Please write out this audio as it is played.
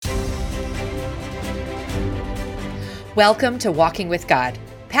Welcome to Walking with God,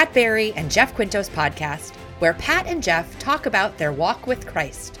 Pat Barry and Jeff Quinto's podcast, where Pat and Jeff talk about their walk with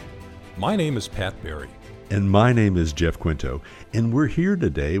Christ. My name is Pat Barry. And my name is Jeff Quinto. And we're here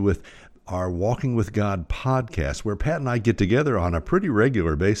today with our Walking with God podcast, where Pat and I get together on a pretty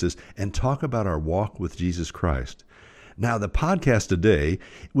regular basis and talk about our walk with Jesus Christ. Now, the podcast today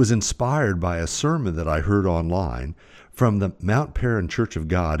was inspired by a sermon that I heard online from the Mount Paran Church of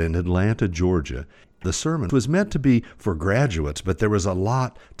God in Atlanta, Georgia. The sermon was meant to be for graduates, but there was a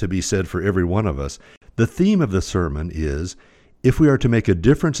lot to be said for every one of us. The theme of the sermon is, if we are to make a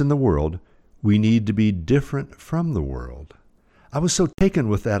difference in the world, we need to be different from the world. I was so taken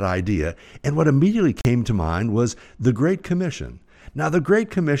with that idea, and what immediately came to mind was the Great Commission. Now, the Great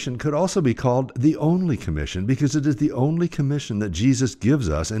Commission could also be called the only commission because it is the only commission that Jesus gives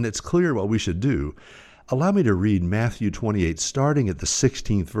us, and it's clear what we should do. Allow me to read Matthew 28, starting at the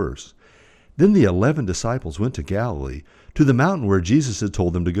 16th verse. Then the 11 disciples went to Galilee, to the mountain where Jesus had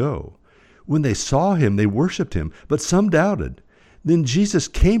told them to go. When they saw him, they worshipped him, but some doubted. Then Jesus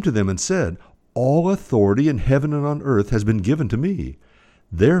came to them and said, "All authority in heaven and on earth has been given to me.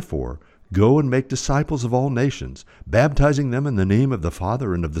 Therefore, go and make disciples of all nations, baptizing them in the name of the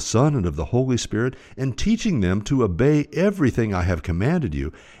Father and of the Son and of the Holy Spirit, and teaching them to obey everything I have commanded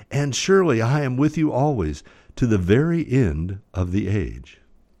you. And surely I am with you always, to the very end of the age."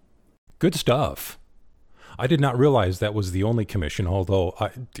 Good stuff. I did not realize that was the only commission, although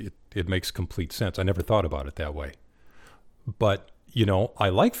it makes complete sense. I never thought about it that way. But, I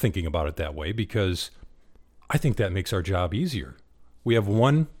like thinking about it that way because I think that makes our job easier. We have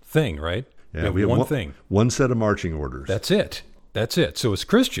one thing, right? Yeah, we have one thing. One set of marching orders. That's it. So as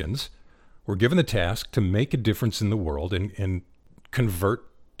Christians, we're given the task to make a difference in the world and convert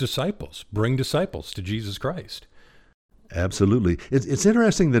disciples, bring disciples to Jesus Christ. Absolutely. It's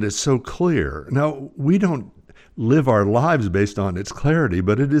interesting that it's so clear. Now, we don't live our lives based on its clarity,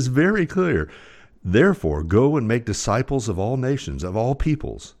 but it is very clear. Therefore, go and make disciples of all nations, of all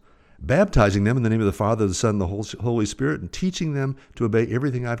peoples, baptizing them in the name of the Father, the Son, and the Holy Spirit, and teaching them to obey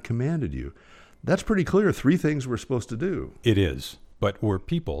everything I've commanded you. That's pretty clear. 3 things we're supposed to do. It is. But we're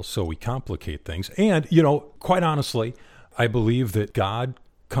people, so we complicate things. And, quite honestly, I believe that God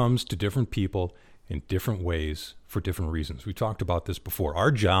comes to different people in different ways for different reasons. We talked about this before.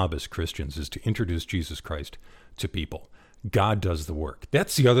 Our job as Christians is to introduce Jesus Christ to people. God does the work.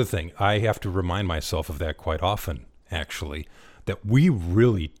 That's the other thing. I have to remind myself of that quite often, actually, that we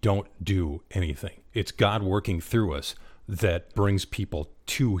really don't do anything. It's God working through us that brings people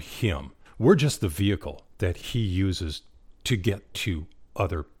to him. We're just the vehicle that he uses to get to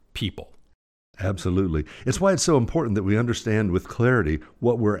other people. Absolutely. It's why it's so important that we understand with clarity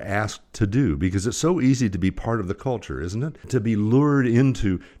what we're asked to do, because it's so easy to be part of the culture, isn't it? To be lured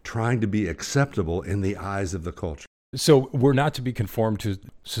into trying to be acceptable in the eyes of the culture. So we're not to be conformed to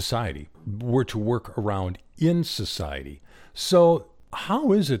society. We're to work around in society. So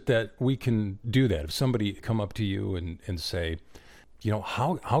how is it that we can do that? If somebody come up to you and say,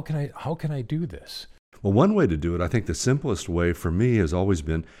 how can I do this? Well, one way to do it, I think the simplest way for me has always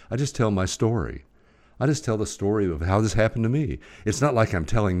been, I just tell my story. I just tell the story of how this happened to me. It's not like I'm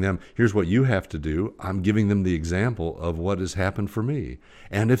telling them, here's what you have to do. I'm giving them the example of what has happened for me.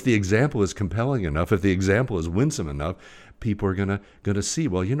 And if the example is compelling enough, if the example is winsome enough, people are gonna see,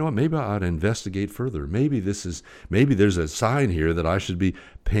 well, you know what, maybe I ought to investigate further. Maybe there's a sign here that I should be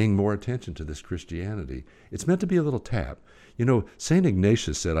paying more attention to this Christianity. It's meant to be a little tap. St.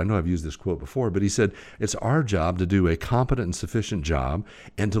 Ignatius said, I know I've used this quote before, but he said, it's our job to do a competent and sufficient job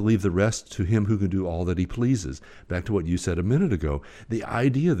and to leave the rest to him who can do all that he pleases. Back to what you said a minute ago. The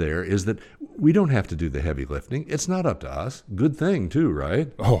idea there is that we don't have to do the heavy lifting. It's not up to us. Good thing too,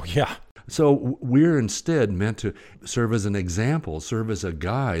 right? Oh, yeah. So we're instead meant to serve as an example, serve as a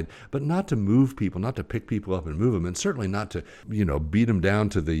guide, but not to move people, not to pick people up and move them, and certainly not to, beat them down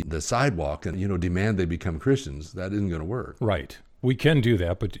to the sidewalk and, demand they become Christians. That isn't going to work. Right. We can do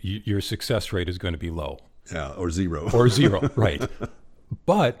that, but your success rate is going to be low. Yeah, or zero. Right.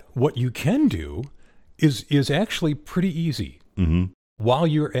 But what you can do is actually pretty easy. Mm-hmm. While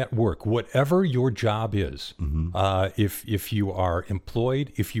you're at work, whatever your job is, mm-hmm. If you are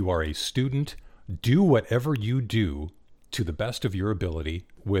employed, if you are a student, do whatever you do to the best of your ability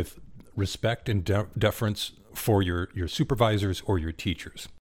with respect and deference for your supervisors or your teachers.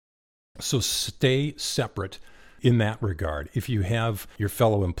 So stay separate in that regard. If you have your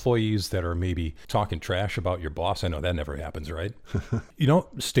fellow employees that are maybe talking trash about your boss, I know that never happens, right?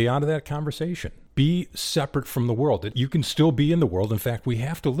 Stay out of that conversation. Be separate from the world. You can still be in the world. In fact, we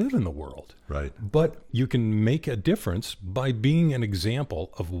have to live in the world. Right. But you can make a difference by being an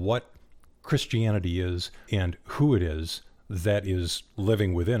example of what Christianity is and who it is that is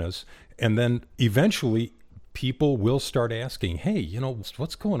living within us. And then eventually people will start asking, hey,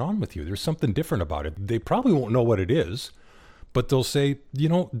 what's going on with you? There's something different about it. They probably won't know what it is, but they'll say,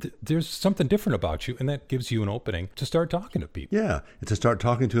 there's something different about you. And that gives you an opening to start talking to people. Yeah, and to start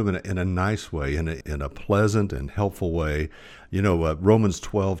talking to them in a nice way, in a pleasant and helpful way. Romans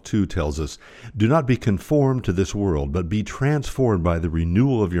 12:2 tells us, do not be conformed to this world, but be transformed by the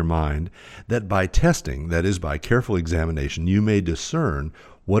renewal of your mind, that by testing, that is, by careful examination, you may discern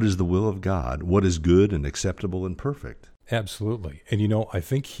what is the will of God, what is good and acceptable and perfect. Absolutely. And I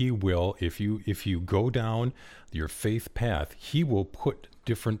think he will, if you go down your faith path, he will put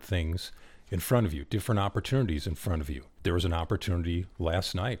different things in front of you, different opportunities in front of you. There was an opportunity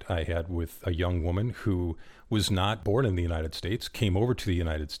last night I had with a young woman who was not born in the United States, came over to the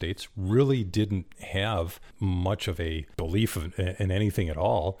United States, really didn't have much of a belief in anything at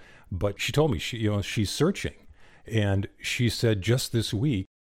all, but she told me she's searching. And she said just this week,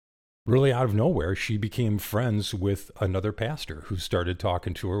 really out of nowhere, she became friends with another pastor who started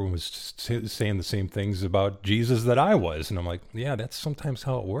talking to her and was saying the same things about Jesus that I was. And I'm like, yeah, that's sometimes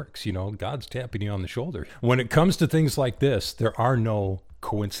how it works. God's tapping you on the shoulder. When it comes to things like this, there are no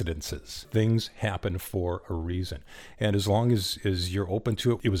coincidences. Things happen for a reason. And as long as you're open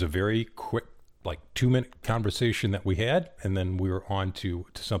to it, it was a very quick, 2-minute conversation that we had, and then we were on to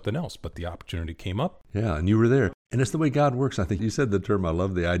something else. But the opportunity came up. Yeah, and you were there. And it's the way God works. I think you said the term, I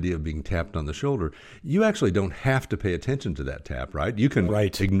love the idea of being tapped on the shoulder. You actually don't have to pay attention to that tap, right? You can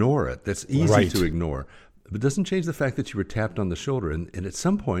ignore it. That's easy to ignore. But it doesn't change the fact that you were tapped on the shoulder. And at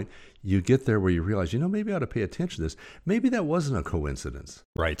some point, you get there where you realize, maybe I ought to pay attention to this. Maybe that wasn't a coincidence.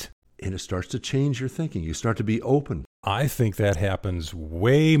 Right. And it starts to change your thinking. You start to be open. I think that happens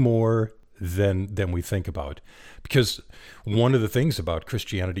way more than we think about. Because one of the things about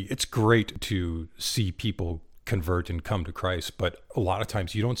Christianity, it's great to see people convert and come to Christ, but a lot of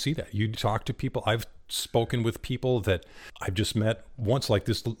times you don't see that. You talk to people. I've spoken with people that I've just met once, like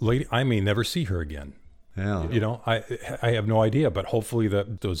this lady. I may never see her again. Yeah. I have no idea, but hopefully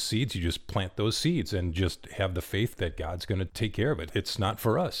those seeds, you just plant those seeds and just have the faith that God's going to take care of it. It's not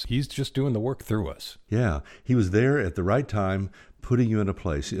for us. He's just doing the work through us. Yeah. He was there at the right time, putting you in a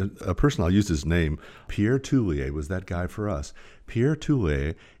place. A person, I'll use his name, Pierre Toulier was that guy for us. Pierre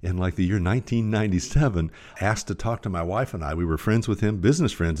Toulier, in the year 1997, asked to talk to my wife and I. We were friends with him,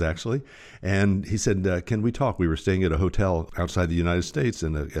 business friends actually. And he said, can we talk? We were staying at a hotel outside the United States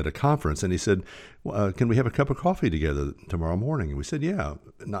at a conference. And he said, can we have a cup of coffee together tomorrow morning? And we said, yeah,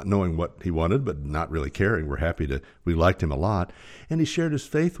 not knowing what he wanted, but not really caring. We liked him a lot. And he shared his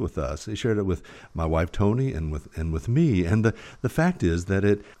faith with us. He shared it with my wife, Tony, and with me. And the fact is that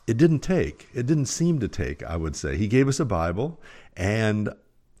it didn't seem to take, I would say. He gave us a Bible, and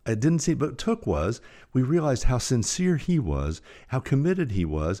it didn't seem, but took was, we realized how sincere he was, how committed he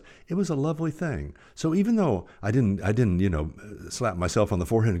was. It was a lovely thing. So even though I didn't slap myself on the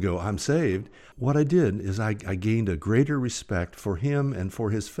forehead and go, I'm saved, what I did is I gained a greater respect for him and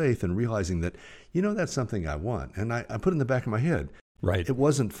for his faith, and realizing that, that's something I want. And I put it in the back of my head. Right. It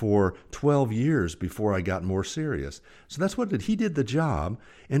wasn't for 12 years before I got more serious. So that's what he did the job,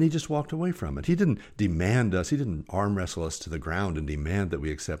 and he just walked away from it. He didn't demand us. He didn't arm wrestle us to the ground and demand that we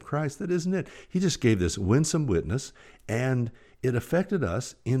accept Christ. That isn't it. He just gave this winsome witness, and it affected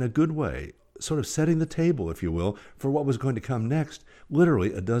us in a good way, sort of setting the table, if you will, for what was going to come next,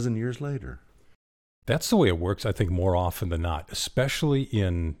 literally a dozen years later. That's the way it works, I think, more often than not, especially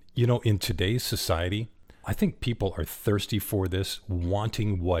in today's society. I think people are thirsty for this,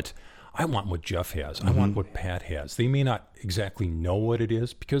 wanting I want what Jeff has. I want what Pat has. They may not exactly know what it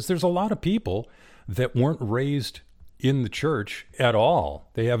is, because there's a lot of people that weren't raised in the church at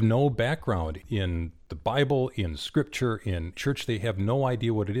all. They have no background in the Bible, in Scripture, in church. They have no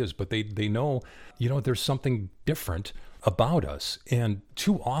idea what it is, but they know, there's something different about us. And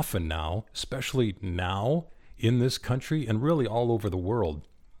too often now, especially now in this country and really all over the world,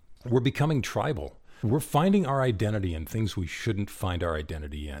 we're becoming tribal. We're finding our identity in things we shouldn't find our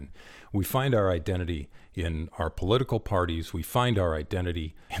identity in. We find our identity in our political parties. We find our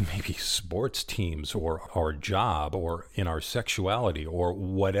identity in maybe sports teams or our job or in our sexuality or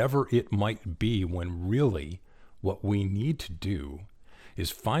whatever it might be, when really what we need to do is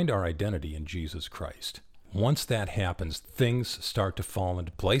find our identity in Jesus Christ. Once that happens, things start to fall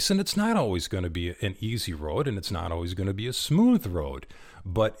into place, and it's not always going to be an easy road, and it's not always going to be a smooth road,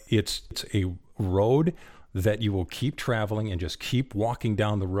 but it's a road that you will keep traveling and just keep walking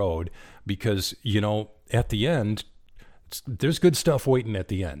down the road, because, at the end, there's good stuff waiting at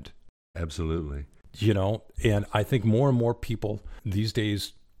the end. Absolutely. And I think more and more people these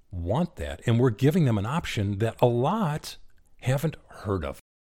days want that. And we're giving them an option that a lot haven't heard of.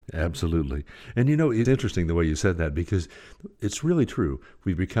 Absolutely. And it's interesting the way you said that, because it's really true.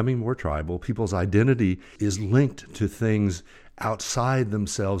 We're becoming more tribal. People's identity is linked to things outside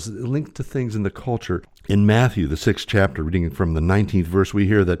themselves, linked to things in the culture. In Matthew, the 6th chapter, reading from the 19th verse, we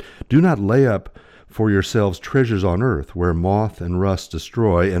hear that, "Do not lay up for yourselves treasures on earth, where moth and rust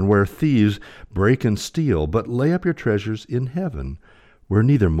destroy, and where thieves break and steal, but lay up your treasures in heaven, where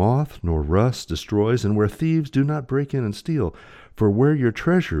neither moth nor rust destroys, and where thieves do not break in and steal. For where your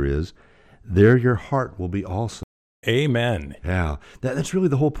treasure is, there your heart will be also." Amen. Yeah, that's really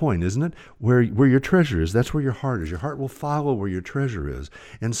the whole point, isn't it? Where your treasure is, that's where your heart is. Your heart will follow where your treasure is.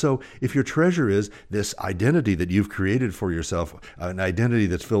 And so if your treasure is this identity that you've created for yourself, an identity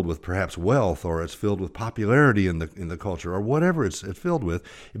that's filled with perhaps wealth, or it's filled with popularity in the culture, or whatever it's filled with,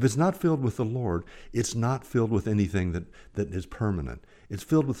 if it's not filled with the Lord, it's not filled with anything that is permanent. It's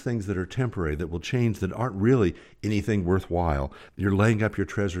filled with things that are temporary, that will change, that aren't really anything worthwhile. You're laying up your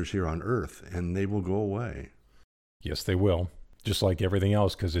treasures here on earth, and they will go away. Yes, they will, just like everything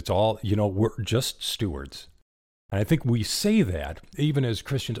else, because it's all, we're just stewards. And I think we say that, even as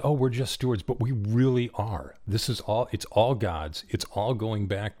Christians, oh, we're just stewards, but we really are. It's all God's. It's all going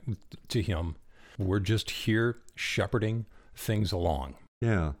back to Him. We're just here shepherding things along.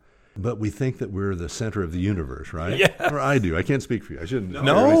 Yeah. But we think that we're the center of the universe, right? Yeah. Or I do. I can't speak for you. I shouldn't.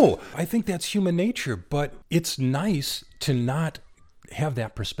 No, I think that's human nature, but it's nice to not have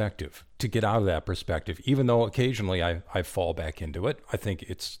that perspective, to get out of that perspective, even though occasionally I fall back into it. I think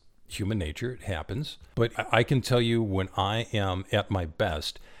it's human nature. It happens. But I can tell you, when I am at my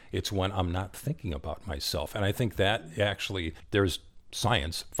best, it's when I'm not thinking about myself. And I think that actually there's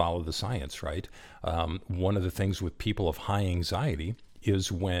science, follow the science, right? One of the things with people of high anxiety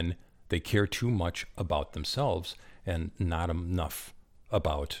is when they care too much about themselves and not enough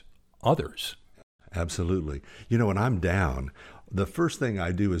about others. Absolutely. When I'm down, the first thing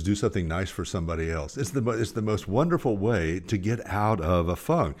I do is do something nice for somebody else. It's the most wonderful way to get out of a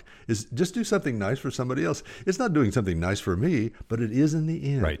funk, is just do something nice for somebody else. It's not doing something nice for me, but it is in the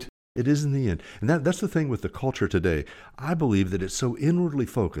end. Right. It is in the end. And that's the thing with the culture today. I believe that it's so inwardly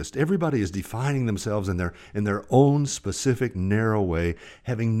focused. Everybody is defining themselves in their own specific narrow way,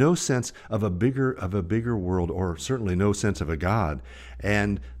 having no sense of a bigger world, or certainly no sense of a God.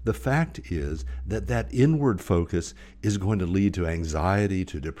 And the fact is that inward focus is going to lead to anxiety,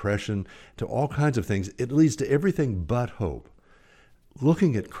 to depression, to all kinds of things. It leads to everything but hope.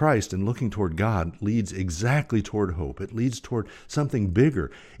 Looking at Christ and looking toward God leads exactly toward hope. It leads toward something bigger.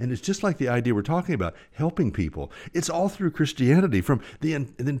 And it's just like the idea we're talking about, helping people. It's all through Christianity. From the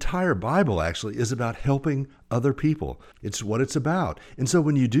entire Bible actually is about helping other people. It's what it's about. And so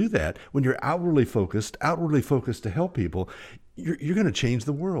when you do that, when you're outwardly focused to help people, you're going to change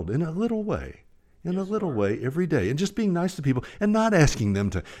the world in a little way. In a little way every day, and just being nice to people, and not asking them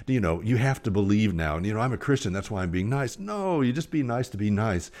to, you have to believe now, and I'm a Christian, that's why I'm being nice. No, you just be nice to be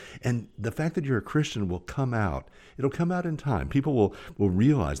nice. And the fact that you're a Christian will come out. It'll come out in time. People will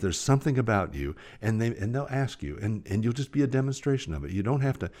realize there's something about you, and they'll ask you, and you'll just be a demonstration of it. You don't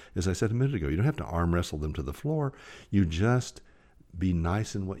have to, as I said a minute ago, you don't have to arm wrestle them to the floor. You just be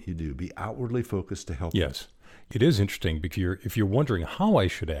nice in what you do. Be outwardly focused to help. Yes. It is interesting, because if you're wondering how I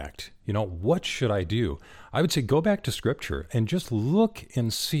should act, what should I do? I would say go back to Scripture and just look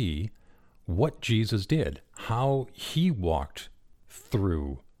and see what Jesus did, how He walked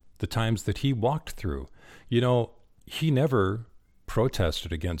through the times that He walked through. He never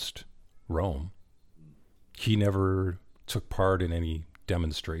protested against Rome. He never took part in any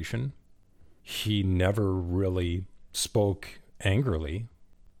demonstration. He never really spoke angrily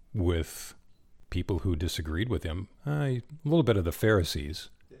with people who disagreed with him. A little bit of the Pharisees.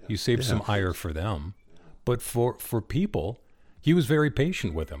 He saved some ire for them. But for people, he was very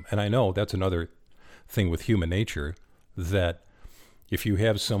patient with them. And I know that's another thing with human nature, that if you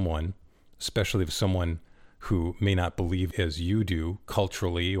have someone, especially if someone who may not believe as you do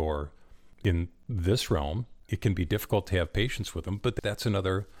culturally or in this realm, it can be difficult to have patience with them. But that's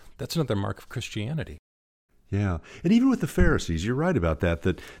another mark of Christianity. Yeah. And even with the Pharisees, you're right about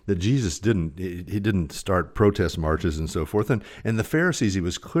that Jesus didn't start protest marches and so forth. And the Pharisees, he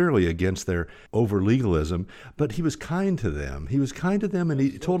was clearly against their over legalism, but he was kind to them. He was kind to them, and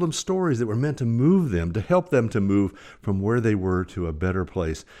he told them stories that were meant to move them, to help them to move from where they were to a better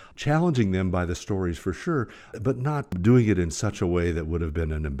place, challenging them by the stories for sure, but not doing it in such a way that would have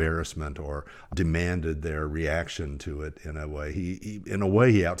been an embarrassment or demanded their reaction to it in a way.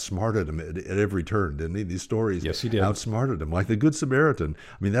 He outsmarted them at every turn, didn't he? These stories stories Yes, he did. outsmarted him, like the Good Samaritan.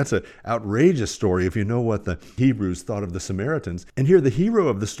 I mean, that's an outrageous story if you know what the Hebrews thought of the Samaritans. And here the hero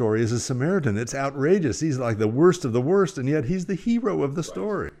of the story is a Samaritan. It's outrageous. He's like the worst of the worst, and yet he's the hero of the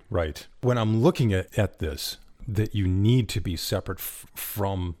story. Right. When I'm looking at this, that you need to be separate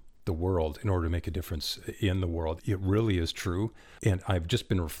from the world in order to make a difference in the world, it really is true. And I've just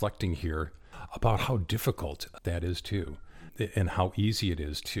been reflecting here about how difficult that is too, and how easy it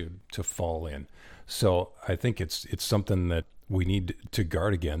is to fall in. So I think it's something that we need to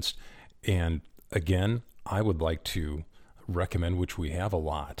guard against. And again, I would like to recommend, which we have a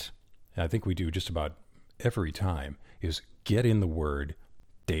lot, and I think we do just about every time, is get in the Word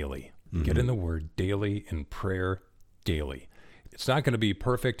daily. Mm-hmm. Get in the Word daily, in prayer daily. It's not going to be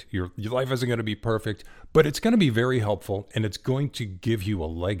perfect. Your life isn't going to be perfect, but it's going to be very helpful, and it's going to give you a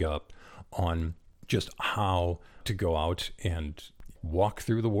leg up on just how to go out and walk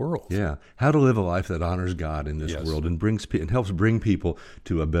through the world. Yeah, how to live a life that honors God in this world and helps bring people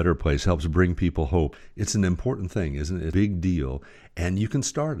to a better place, helps bring people hope. It's an important thing, isn't it? A big deal, and you can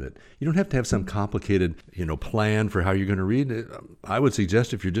start it. You don't have to have some complicated, plan for how you're going to read it. I would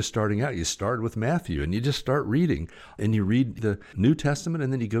suggest if you're just starting out, you start with Matthew and you just start reading, and you read the New Testament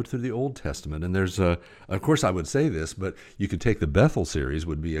and then you go through the Old Testament. And there's of course I would say this, but you could take the Bethel series,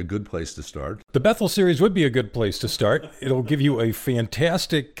 would be a good place to start. The Bethel series would be a good place to start. It'll give you a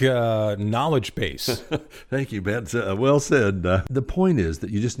fantastic knowledge base. Thank you, Ben. Well said. The point is that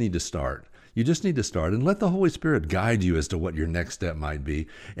you just need to start. You just need to start and let the Holy Spirit guide you as to what your next step might be.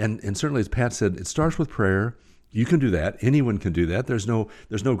 And certainly, as Pat said, it starts with prayer. You can do that. Anyone can do that. There's no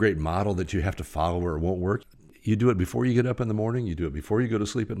great model that you have to follow or it won't work. You do it before you get up in the morning. You do it before you go to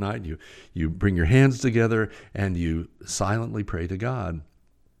sleep at night. You bring your hands together and you silently pray to God.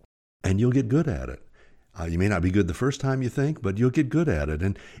 And you'll get good at it. You may not be good the first time you think, but you'll get good at it,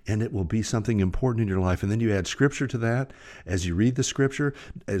 and it will be something important in your life. And then you add Scripture to that. As you read the Scripture,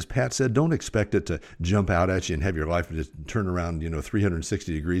 as Pat said, don't expect it to jump out at you and have your life just turn around,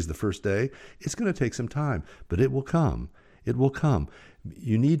 360 degrees the first day. It's going to take some time, but it will come. It will come.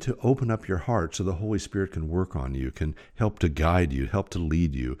 You need to open up your heart so the Holy Spirit can work on you, can help to guide you, help to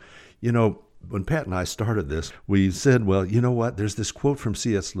lead you. When Pat and I started this, we said, well, you know what? There's this quote from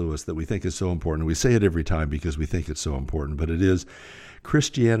C.S. Lewis that we think is so important. We say it every time because we think it's so important, but it is,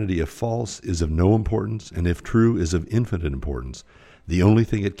 Christianity, if false, is of no importance, and if true, is of infinite importance. The only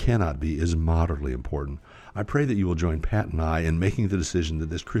thing it cannot be is moderately important. I pray that you will join Pat and I in making the decision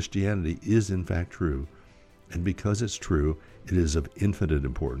that this Christianity is in fact true. And because it's true, it is of infinite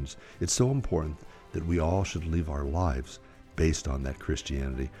importance. It's so important that we all should live our lives based on that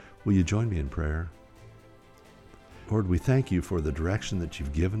Christianity. Will you join me in prayer? Lord, we thank you for the direction that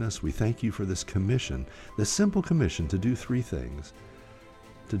you've given us. We thank you for this commission, this simple commission to do three things.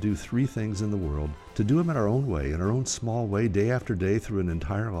 To do three things in the world, to do them in our own way, in our own small way, day after day, through an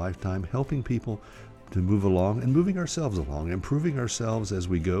entire lifetime, helping people to move along and moving ourselves along, improving ourselves as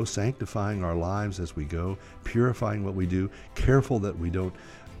we go, sanctifying our lives as we go, purifying what we do, careful that we don't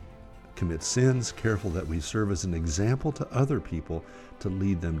commit sins, careful that we serve as an example to other people to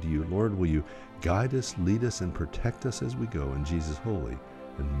lead them to you. Lord, will you guide us, lead us, and protect us as we go in Jesus' holy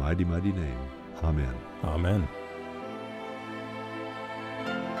and mighty, mighty name. Amen. Amen.